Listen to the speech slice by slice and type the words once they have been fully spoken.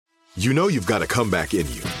You know you've got a comeback in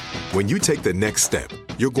you. When you take the next step,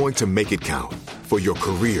 you're going to make it count for your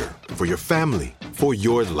career, for your family, for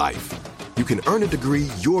your life. You can earn a degree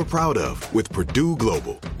you're proud of with Purdue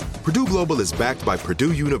Global. Purdue Global is backed by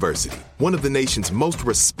Purdue University, one of the nation's most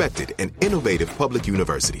respected and innovative public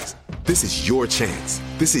universities. This is your chance.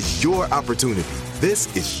 This is your opportunity.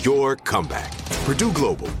 This is your comeback. Purdue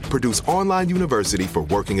Global, Purdue's online university for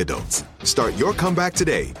working adults. Start your comeback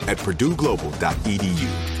today at purdueglobal.edu.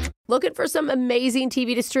 Looking for some amazing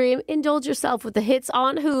TV to stream? Indulge yourself with the hits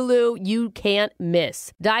on Hulu you can't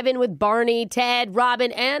miss. Dive in with Barney, Ted,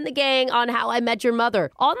 Robin, and the gang on How I Met Your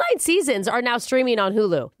Mother. All 9 seasons are now streaming on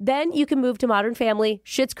Hulu. Then you can move to Modern Family,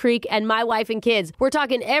 Schitt's Creek, and My Wife and Kids. We're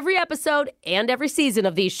talking every episode and every season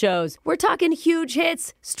of these shows. We're talking huge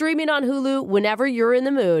hits, streaming on Hulu whenever you're in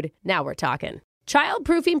the mood. Now we're talking.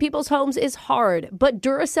 Child-proofing people's homes is hard, but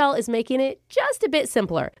Duracell is making it just a bit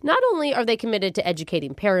simpler. Not only are they committed to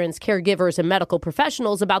educating parents, caregivers, and medical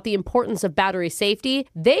professionals about the importance of battery safety,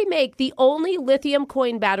 they make the only lithium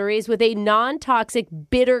coin batteries with a non-toxic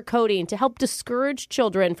bitter coating to help discourage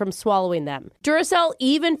children from swallowing them. Duracell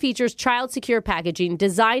even features child-secure packaging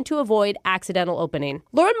designed to avoid accidental opening.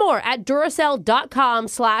 Learn more at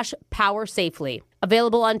Duracell.com/powersafely.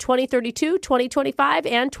 Available on 2032, 2025,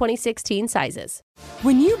 and 2016 sizes.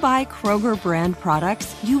 When you buy Kroger brand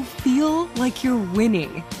products, you feel like you're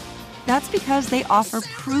winning. That's because they offer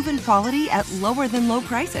proven quality at lower than low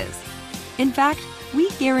prices. In fact,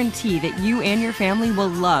 we guarantee that you and your family will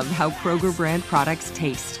love how Kroger brand products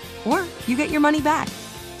taste, or you get your money back.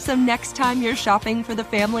 So next time you're shopping for the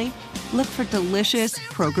family, look for delicious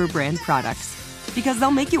Kroger brand products, because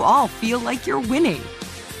they'll make you all feel like you're winning.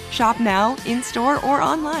 Shop now, in-store, or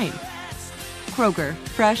online. Kroger,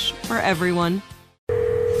 fresh for everyone.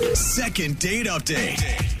 Second date update.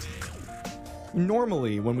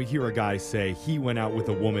 Normally, when we hear a guy say he went out with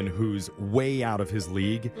a woman who's way out of his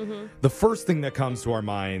league, the first thing that comes to our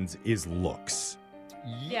minds is looks.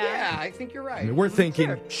 Yeah, I think you're right. I mean, we're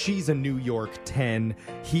thinking she's a New York 10,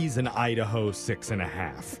 he's an Idaho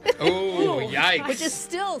 6.5. Oh, yikes. Which is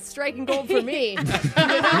still striking gold for me.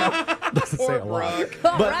 Doesn't say a lot.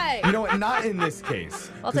 All But right. you know what? Not in this case.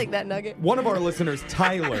 I'll take that nugget. One of our listeners,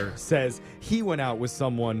 Tyler, says he went out with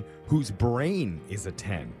someone whose brain is a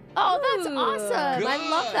 10. Oh, that's awesome. I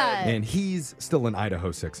love that. And he's still an Idaho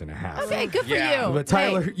 6.5. Okay, good for Yeah. you. But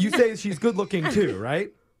Tyler, Hey. you say she's good looking too, right?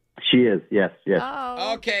 She is, yes.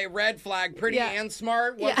 Oh. Okay, red flag. Pretty Yeah. and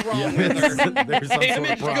smart. What's Yeah. wrong with her? There's some sort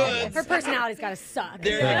Damaged of problem. goods. Her personality's got to suck.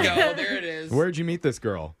 There you go. There it is. Where'd you meet this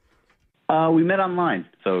girl? We met online,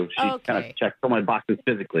 so she kind Okay. of checked all my boxes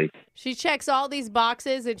physically. She checks all these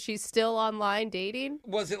boxes and she's still online dating?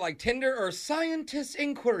 Was it like Tinder or Scientist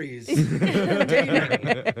Inquiries?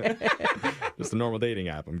 Just a normal dating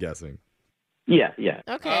app, I'm guessing. Yeah.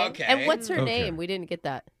 Okay. Okay. And what's her Okay. name? We didn't get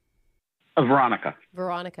that. Veronica.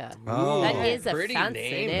 Veronica. Oh. That is a Pretty fancy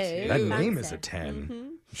name, name. too. That Ooh. name is a 10. Mm-hmm.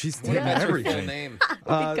 She's What 10 is her full everything. name?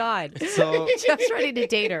 Oh, God. So, Jeff's ready to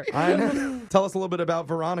date her. I know. Tell us a little bit about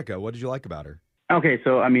Veronica. What did you like about her? Okay,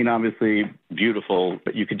 so I mean, obviously beautiful,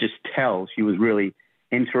 but you could just tell she was really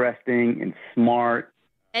interesting and smart.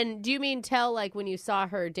 And do you mean tell like when you saw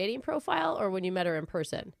her dating profile or when you met her in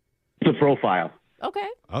person? The profile. Okay.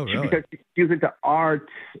 Oh, really? Because she was into art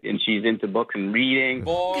and she's into books and reading.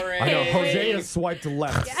 Boring. I know. Jose has swiped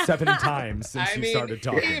left 7 times since I you mean, started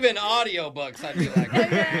talking. even audiobooks, I'd be like,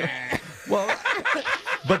 eh. Well,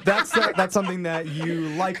 but that's something that you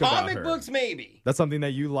like about Comic her. books, maybe. That's something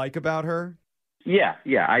that you like about her? Yeah,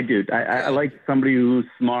 I do. I like somebody who's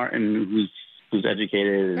smart and who's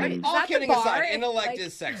educated. Right. And, All that the kidding bar? aside, intellect Like-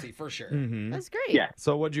 is sexy for sure. Mm-hmm. That's great. yeah.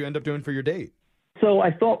 So what'd you end up doing for your date? So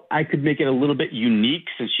I thought I could make it a little bit unique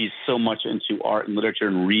since she's so much into art and literature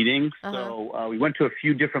and reading. So we went to a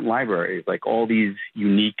few different libraries, like all these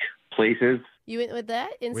unique places. You went with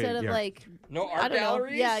that instead of yeah. like No I art don't know.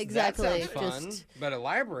 galleries? Yeah, exactly. That sounds fun. Just But a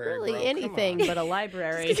library, really bro, come anything on. but a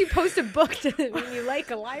library. Because you post a book when you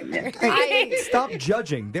like a library. Stop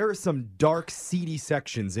judging. There are some dark, seedy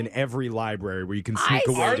sections in every library where you can sneak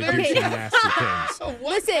I- away Are to there? do some nasty things. So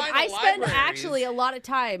what Listen, kind I of spend libraries? actually a lot of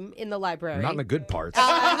time in the library. Not in the good parts.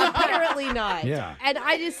 Apparently not. Yeah. And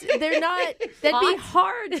they're not, that'd be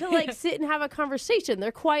hard to like sit and have a conversation.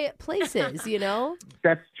 They're quiet places, you know?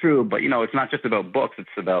 That's true, but it's not just about books. It's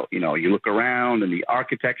about you look around and the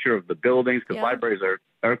architecture of the buildings because Yeah. libraries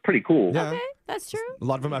are pretty cool. Yeah. Okay, that's true. A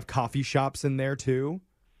lot of them have coffee shops in there too.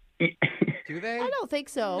 Do they? I don't think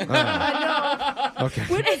so. Oh. No. Okay.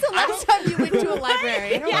 When was the last time you went to a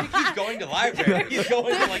library? I don't think he's going to library. He's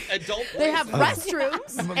going to like adult places. They have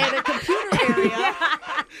restrooms and a computer area.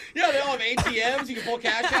 Yeah, they all have ATMs. You can pull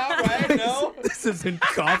cash out, right? No? This isn't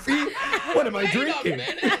coffee. What am I Wait a drinking?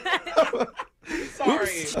 minute.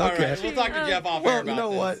 Sorry. Oops. All Okay. right, we'll talk to Jeff off air Well, about you know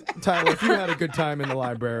this. what, Tyler? If you had a good time in the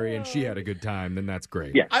library and she had a good time, then that's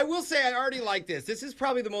great. Yeah. I will say I already like this. This is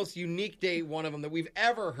probably the most unique date, one of them, that we've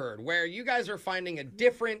ever heard, where you guys are finding a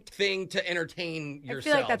different thing to entertain I yourselves.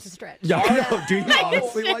 feel like that's a stretch. Yeah, I know. Do you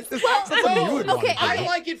honestly like this? That's something you would want okay, to do. I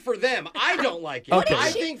like it for them. I don't like it. Okay.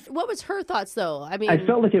 I think What was her thoughts, though? I mean, I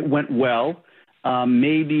felt like it went well.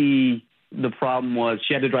 Maybe the problem was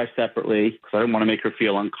she had to drive separately because I didn't want to make her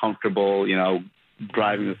feel uncomfortable,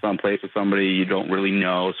 driving to some place with somebody you don't really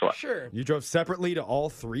know. So, sure. You drove separately to all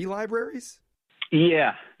 3 libraries?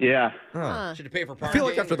 yeah. Huh. Should have paid for I parking. feel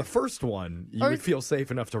like after the first one, you Or- would feel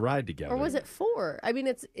safe enough to ride together. or was it 4? I mean,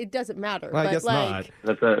 it doesn't matter. Well, I but guess not.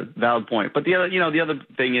 That's a valid point. But the other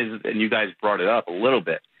thing is, and you guys brought it up a little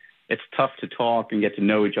bit, it's tough to talk and get to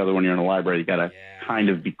know each other when you're in a library. You got to kind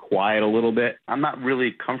of be quiet a little bit. I'm not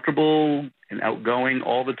really comfortable and outgoing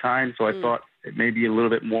all the time, so I thought it may be a little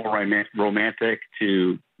bit more romantic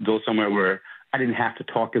to go somewhere where I didn't have to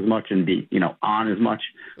talk as much and be, on as much.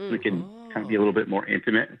 We could kind of be a little bit more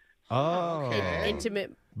intimate. Oh. Okay.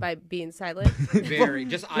 Intimate by being silent. Very,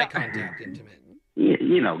 just eye contact,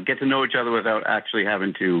 intimate. Get to know each other without actually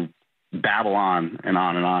having to babble on and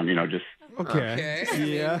on and on, just Okay. Okay. I mean,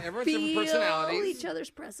 Yeah. everyone's different Feel personalities. each other's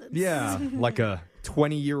presence. Yeah, like a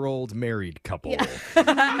 20-year-old married couple.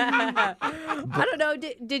 I don't know.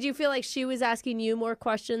 Did you feel like she was asking you more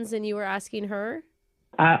questions than you were asking her?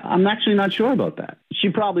 I'm actually not sure about that. She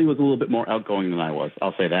probably was a little bit more outgoing than I was.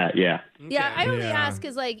 I'll say that, yeah. Yeah, I only Yeah. ask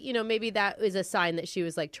is like, maybe that was a sign that she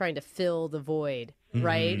was like trying to fill the void,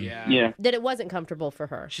 right? Yeah. Yeah. That it wasn't comfortable for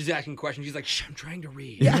her. She's asking questions. She's like, shh, I'm trying to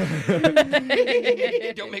read.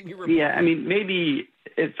 Don't make me reply. Yeah, I mean, maybe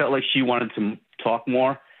it felt like she wanted to talk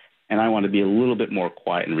more, and I wanted to be a little bit more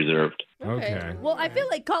quiet and reserved. Okay. Well, I feel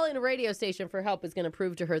like calling a radio station for help is going to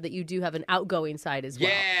prove to her that you do have an outgoing side as well.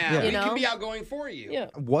 Yeah, Yeah. we You know? can be outgoing for you. Yeah.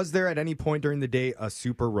 Was there at any point during the day a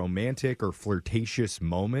super romantic or flirtatious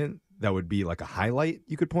moment that would be like a highlight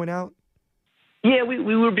you could point out? Yeah,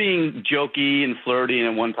 we were being jokey and flirty, and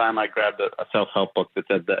at one time I grabbed a self-help book that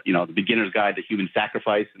said that, the beginner's guide to human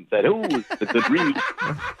sacrifice and said, "Oh, it's a good read."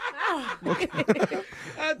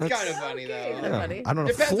 That's kind of funny, though. That's funny. I don't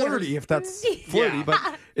know, Depends on flirty her- if that's flirty, Yeah. but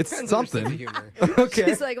it's Depends on her sense of something. humor. Okay.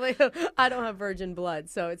 She's like, I don't have virgin blood,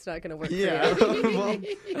 so it's not going to work Yeah. for you. Well,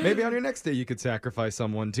 maybe on your next day you could sacrifice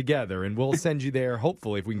someone together, and we'll send you there,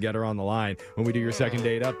 hopefully, if we can get her on the line when we do your second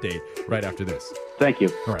date update right after this. Thank you.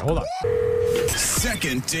 All right, hold on.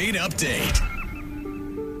 Second date update.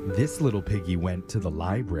 This little piggy went to the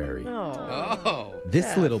library. Oh,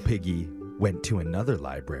 This little piggy went to another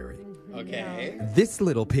library. okay. This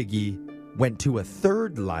little piggy went to a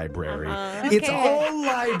third library. It's all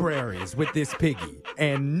libraries with this piggy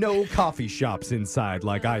and no coffee shops inside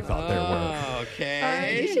like I thought there were.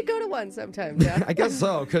 Okay. You should go to one sometime, Jeff. I guess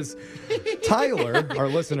so, because Tyler, our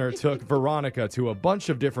listener, took Veronica to a bunch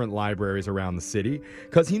of different libraries around the city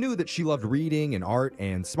because he knew that she loved reading and art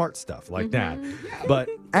and smart stuff like that. But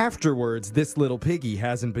afterwards, this little piggy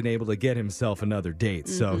hasn't been able to get himself another date,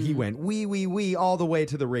 so he went wee all the way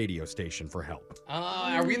to the radio station for help.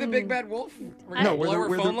 Are we the big bad wolf? We're gonna No, blow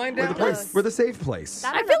her phone line we're down? the place. We're the safe place.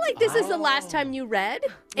 I feel like this is the last time you read,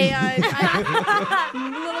 and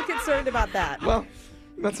I'm a little concerned about that. Well,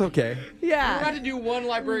 that's okay. We're Yeah. about to do one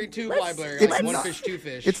library, two library. It's Like one not- fish, two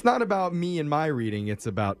fish. It's not about me and my reading. It's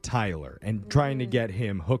about Tyler and trying to get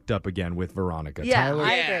him hooked up again with Veronica. Yeah, Tyler,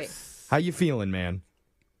 I agree. Yes. how you feeling, man?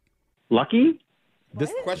 Lucky?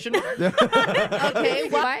 This Question mark? Okay,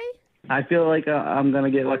 why? I feel like I'm going to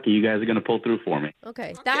get lucky. You guys are going to pull through for me.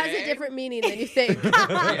 Okay, that has a Okay. different meaning than you think.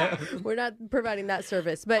 We're not providing that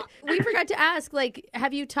service. But we forgot to ask,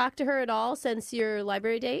 have you talked to her at all since your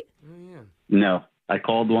library date? No. I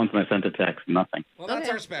called once and I sent a text. Nothing. Well, that's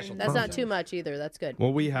Okay. our special. That's not too much either. That's good.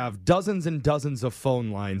 Well, we have dozens and dozens of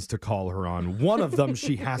phone lines to call her on. One of them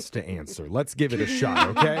she has to answer. Let's give it a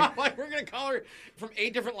shot, okay? Like, we're going to call her from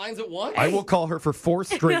 8 different lines at once? I will call her for 4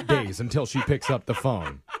 straight days until she picks up the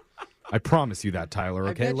phone. I promise you that, Tyler, I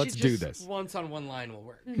okay? bet Let's you do just this. Once on one line will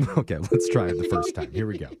work. Okay, let's try it the first time. Here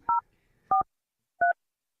we go.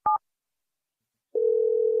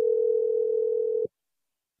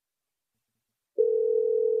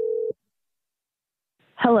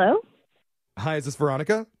 Hello? Hi, is this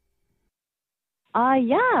Veronica?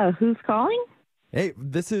 Yeah, who's calling? Hey,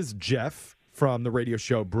 this is Jeff from the radio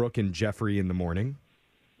show Brooke and Jeffrey in the Morning.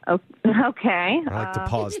 Oh, okay. I like to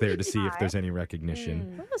pause there to see if there's any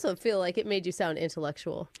recognition. I also feel like it made you sound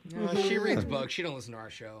intellectual. No, she reads books. She don't listen to our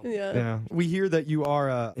show. Yeah. Yeah, we hear that you are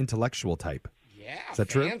a intellectual type. Yeah, Is that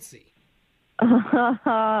true? fancy.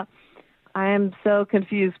 I am so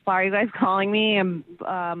confused. Why are you guys calling me?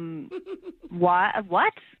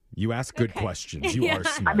 What? You ask good questions. You are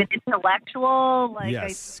smart. I'm an intellectual.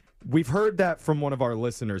 Yes. We've heard that from one of our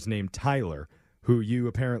listeners named Tyler, who you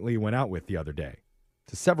apparently went out with the other day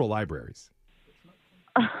to several libraries.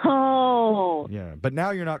 Oh. Yeah, but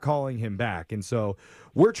now you're not calling him back. And so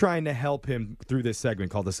we're trying to help him through this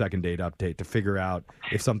segment called the Second Date Update to figure out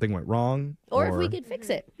if something went wrong. Or if we could fix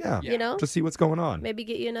it. Yeah, You know? to see what's going on. Maybe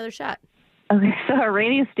get you another shot. Okay, so a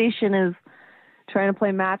radio station is trying to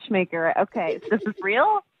play matchmaker. Okay, so this is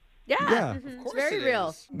real? Yeah. Yeah. It's course very it real.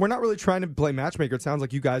 is. We're not really trying to play matchmaker. It sounds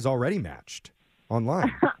like you guys already matched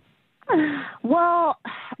online. Well,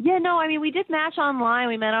 yeah, no, I mean, we did match online.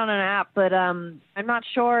 We met on an app, but I'm not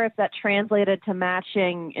sure if that translated to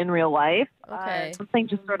matching in real life. Okay. Something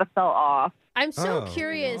just sort of fell off. I'm so Oh.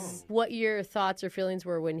 curious what your thoughts or feelings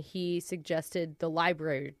were when he suggested the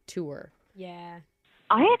library tour. Yeah.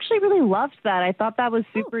 I actually really loved that. I thought that was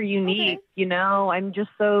super unique. okay. You know, I'm just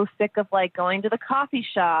so sick of like going to the coffee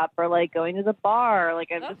shop or like going to the bar. Like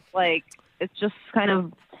I'm just like, it's just kind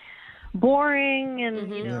of boring and,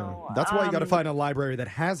 you know. That's why you got to find a library that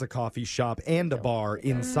has a coffee shop and a bar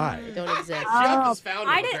inside. Don't exist. Jeff has found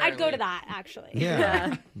it, I'd go apparently. to that, actually.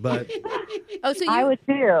 Yeah, but Oh, so I you would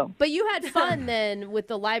too. but you had fun then with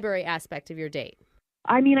the library aspect of your date.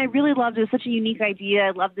 I mean, I really loved it. It was such a unique idea.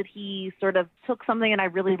 I love that he sort of took something that I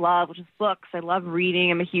really love, which is books. I love reading.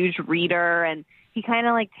 I'm a huge reader. And he kind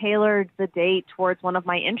of like tailored the date towards one of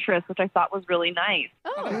my interests, which I thought was really nice.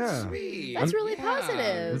 Oh, Yeah. Sweet. that's really it's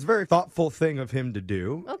positive. a very thoughtful thing of him to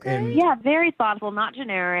do. Okay. And Yeah, very thoughtful, not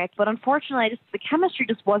generic. But unfortunately, the chemistry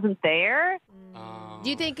just wasn't there. Do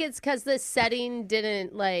you think it's because the setting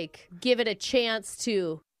didn't like give it a chance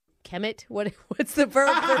to chem it? What's the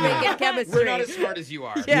verb for making chemistry? We're not as smart as you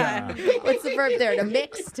are. yeah. What's the verb there? To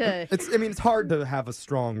mix to. it's hard to have a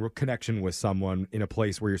strong connection with someone in a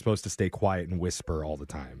place where you're supposed to stay quiet and whisper all the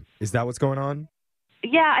time. Is that what's going on?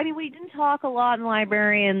 Yeah, I mean, we didn't talk a lot in the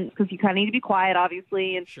library, and because you kind of need to be quiet,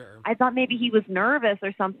 obviously. And Sure. I thought maybe he was nervous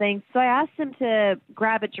or something, so I asked him to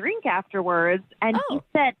grab a drink afterwards, and he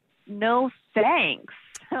said, "No thanks."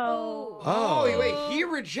 So Oh, wait, he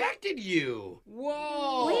rejected you.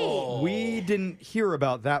 Whoa. We didn't hear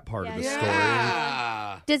about that part of the story.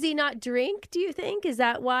 Yeah. Does he not drink, do you think? Is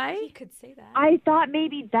that why? You could say that. I thought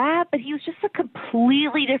maybe that, but he was just a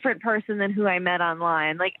completely different person than who I met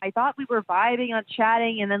online. Like, I thought we were vibing on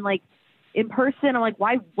chatting, and then, like, in person, I'm like,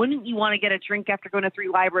 why wouldn't you want to get a drink after going to 3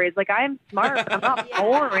 libraries? Like, I'm smart, but I'm not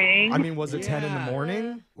boring. I mean, was it 10 in the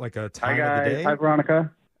morning? Like a Hi, time of guys. the day? Hi,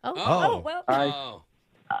 Veronica. Oh. well. Oh.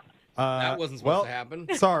 That wasn't supposed well, to happen.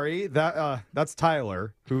 Sorry, that's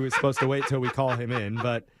Tyler, who is supposed to wait till we call him in.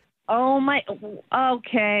 But Oh, my.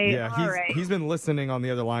 Okay. yeah, all right. he's been listening on the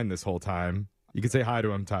other line this whole time. You can say hi to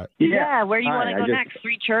him, Ty. Yeah, where you Hi, want to I go just- next?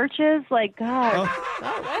 3 churches? Like, God.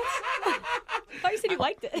 I thought you said you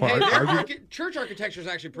liked it. Well, Hey, their are you- church architecture is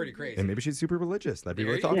actually pretty crazy. And maybe she's super religious. That'd be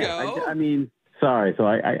There really you thoughtful. go. I mean, sorry. So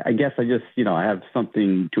I guess I just, I have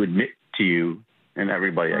something to admit to you and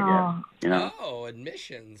everybody, I guess. You know? Oh,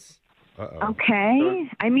 admissions. Uh-oh. Okay.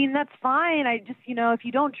 I mean, that's fine. I just, if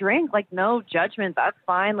you don't drink, like, no judgment. That's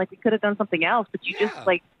fine. Like, we could have done something else, but you just,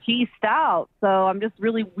 like, pieced out. So I'm just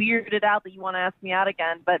really weirded out that you want to ask me out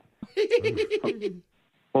again. But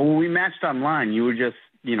Well, when we matched online, you were just,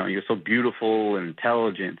 you're so beautiful and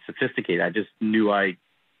intelligent, sophisticated. I just knew I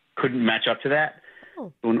couldn't match up to that.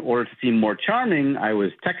 Oh. So in order to seem more charming, I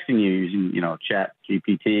was texting you using, Chat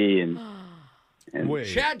GPT and Wait.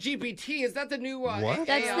 Chat GPT, is that the new What?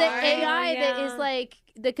 That's the AI that is like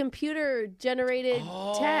the computer generated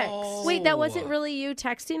text. Wait, that wasn't really you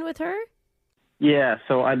texting with her? yeah.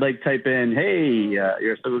 So I'd like type in, hey,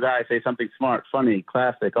 you're a civil guy, say something smart, funny,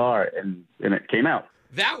 classic, art, and it came out.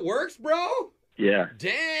 That works, bro? Yeah.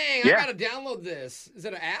 Dang, Yeah. I gotta download this. Is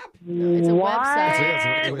it an app? It's a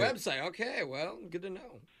website. It's a website. Okay, well, good to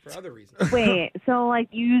know for other reasons. wait, so, like,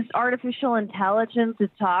 you used artificial intelligence to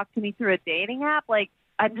talk to me through a dating app? Like,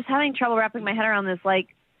 I'm just having trouble wrapping my head around this. Like,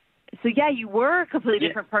 so, yeah, you were a completely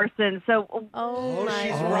different person. So, Oh, my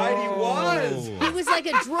she's God. right, he was. He was like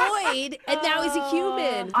a droid, and now he's a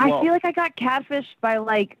human. I Well- feel like I got catfished by,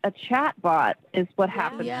 like, a chat bot is what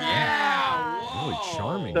happened. Yeah. Really Whoa.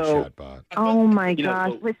 charming So- chatbot. Oh, my You know,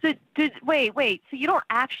 gosh. so- Wait. So you don't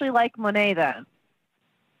actually like Monet then?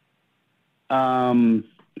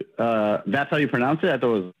 That's how you pronounce it? I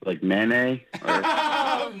thought it was like Manet.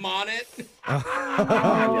 Or, Monet.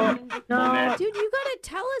 No. Monet. Dude, you gotta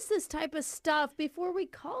tell us this type of stuff before we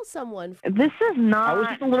call someone. This is not. I was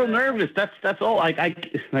just a little nervous. That's all. I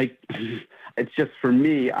it's just for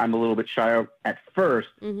me. I'm a little bit shy at first,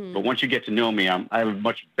 but once you get to know me, I have a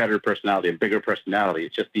much better personality, a bigger personality.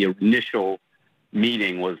 It's just the initial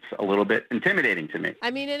meeting was a little bit intimidating to me.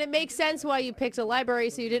 I mean, and it makes sense why you picked a library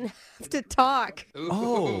so you didn't have to talk.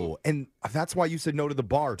 Oh, and that's why you said no to the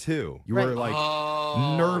bar, too. You were, like,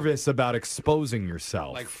 nervous about exposing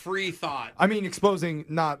yourself. Like free thought. I mean, exposing,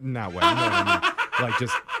 not in that way. Like,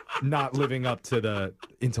 just not living up to the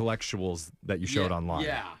intellectuals that you showed online.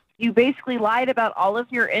 Yeah. You basically lied about all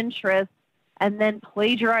of your interests and then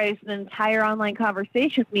plagiarized an entire online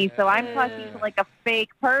conversation with me. So I'm talking to like a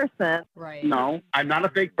fake person. Right. No, I'm not a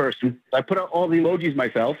fake person. I put out all the emojis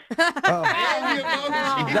myself.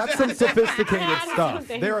 That's some sophisticated stuff.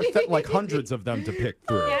 There are like hundreds of them to pick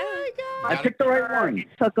through. I picked the right one. It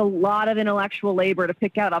took a lot of intellectual labor to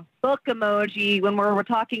pick out a book emoji when we're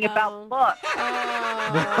talking about books.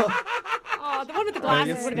 Oh, the one with the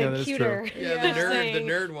glasses would have been cuter. Yeah, the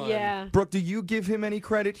nerd one. Yeah. Brooke, do you give him any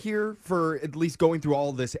credit here for at least going through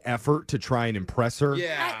all this effort to try and impress her?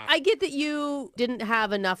 Yeah. I get that you didn't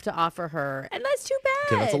have enough to offer her, and that's too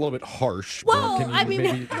bad. Okay, that's a little bit harsh. Well, Can you I mean,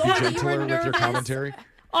 maybe be you were gentler with your nervous. commentary?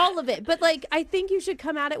 All of it. But, like, I think you should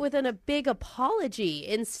come at it with a big apology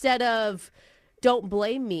instead of don't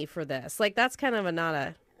blame me for this. Like, that's kind of not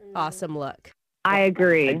a awesome look. I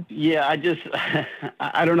agree. I just,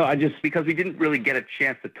 I don't know. Because we didn't really get a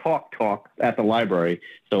chance to talk at the library.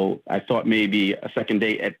 So I thought maybe a second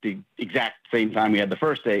date at the exact same time we had the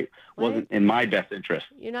first date wasn't in my best interest.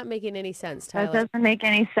 You're not making any sense, Tyler. That doesn't make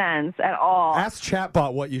any sense at all. Ask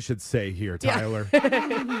Chatbot what you should say here, Tyler.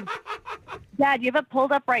 Dad, you have it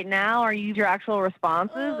pulled up right now, or you use your actual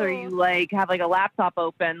responses, or you like have like a laptop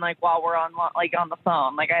open like while we're on the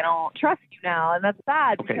phone. Like I don't trust you now, and that's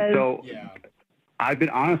bad. Okay, because so I've been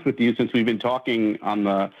honest with you since we've been talking on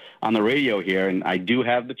the radio here, and I do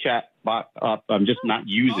have the chat bot up. I'm just not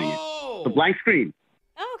using it. The blank screen.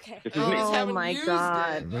 Okay. This is me. Oh my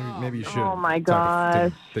God. Maybe you should. Oh my type gosh.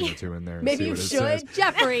 a thing or two in there. And Maybe see you what it should. says.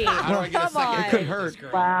 Jeffrey, How do I get a come second on. date? It couldn't hurt. That's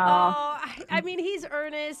great. Wow. Oh, I mean, he's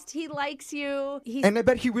earnest. He likes you. And I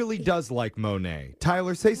bet he really does like Monet.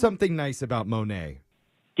 Tyler, say something nice about Monet.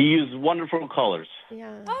 He used wonderful colors.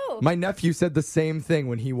 Yeah. Oh. My nephew said the same thing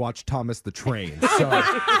when he watched Thomas the Train. So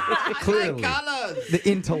clearly, the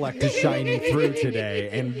intellect is shining through today,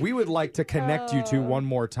 and we would like to connect you two one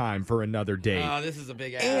more time for another date. Oh, this is a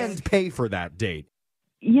big ass. And pay for that date.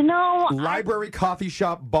 You know, Library, coffee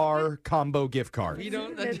shop, bar, combo gift card. We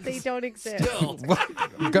don't. They don't exist. Still.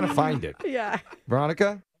 You're going to find it. Yeah.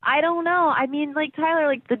 Veronica? I don't know. I mean, like, Tyler,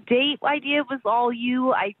 like, the date idea was all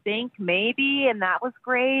you, I think, maybe, and that was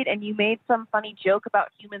great. And you made some funny joke about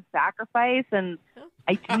human sacrifice, and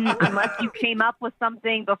I didn't, unless you came up with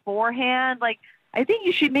something beforehand. Like, I think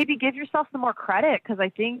you should maybe give yourself some more credit, because I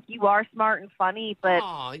think you are smart and funny, but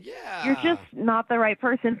you're just not the right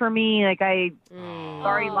person for me. Like, I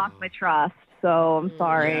already lost my trust, so I'm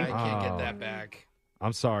sorry. Yeah, I can't get that back.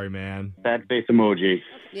 I'm sorry, man. Sad face emoji.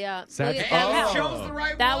 Yeah. Sad- Look at And that. he chose the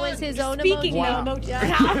right That one. was his own Speaking emoji. of emoji.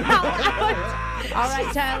 All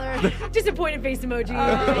right, Tyler. Disappointed face emoji.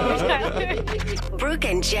 Brooke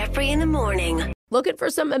and Jeffrey in the morning. Looking for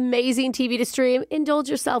some amazing TV to stream? Indulge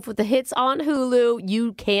yourself with the hits on Hulu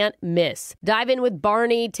you can't miss. Dive in with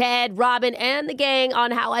Barney, Ted, Robin, and the gang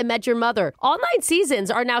on How I Met Your Mother. All 9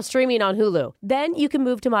 seasons are now streaming on Hulu. Then you can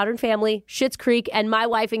move to Modern Family, Schitt's Creek, and My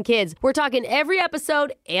Wife and Kids. We're talking every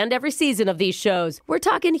episode and every season of these shows. We're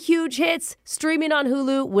talking huge hits, streaming on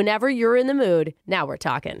Hulu whenever you're in the mood. Now we're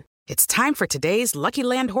talking. It's time for today's Lucky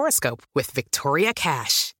Land horoscope with Victoria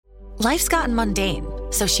Cash. Life's gotten mundane,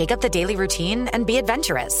 so shake up the daily routine and be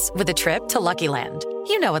adventurous with a trip to Lucky Land.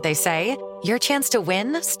 You know what they say, your chance to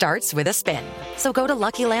win starts with a spin. So go to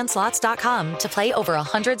LuckyLandSlots.com to play over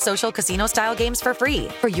 100 social casino-style games for free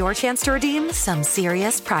for your chance to redeem some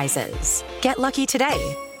serious prizes. Get lucky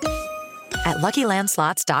today at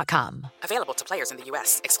LuckyLandSlots.com. Available to players in the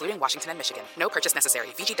U.S., excluding Washington and Michigan. No purchase necessary.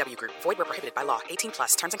 VGW Group. Void where prohibited by law. 18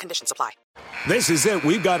 plus. Terms and conditions apply. This is it.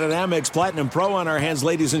 We've got an Amex Platinum Pro on our hands,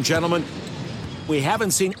 ladies and gentlemen. We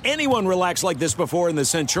haven't seen anyone relax like this before in the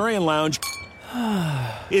Centurion Lounge.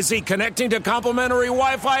 Is he connecting to complimentary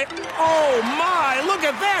Wi-Fi? Oh, my. Look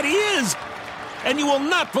at that. He is. And you will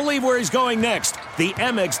not believe where he's going next. The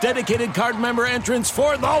Amex dedicated card member entrance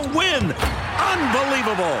for the win.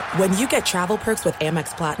 Unbelievable. When you get travel perks with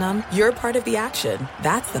Amex Platinum, you're part of the action.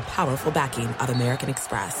 That's the powerful backing of American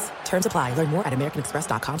Express. Terms apply. Learn more at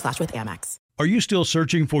americanexpress.com/withAmex. Are you still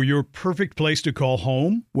searching for your perfect place to call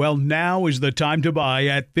home? Well, now is the time to buy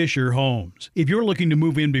at Fisher Homes. If you're looking to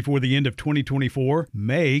move in before the end of 2024,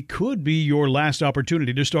 May could be your last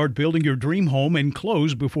opportunity to start building your dream home and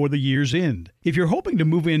close before the year's end. If you're hoping to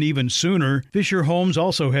move in even sooner, Fisher Homes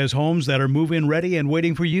also has homes that are move-in ready and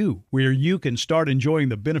waiting for you, where you can start enjoying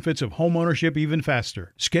the benefits of homeownership even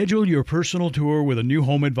faster. Schedule your personal tour with a new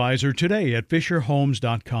home advisor today at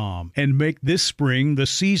FisherHomes.com and make this spring the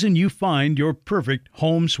season you find your perfect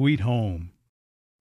home sweet home.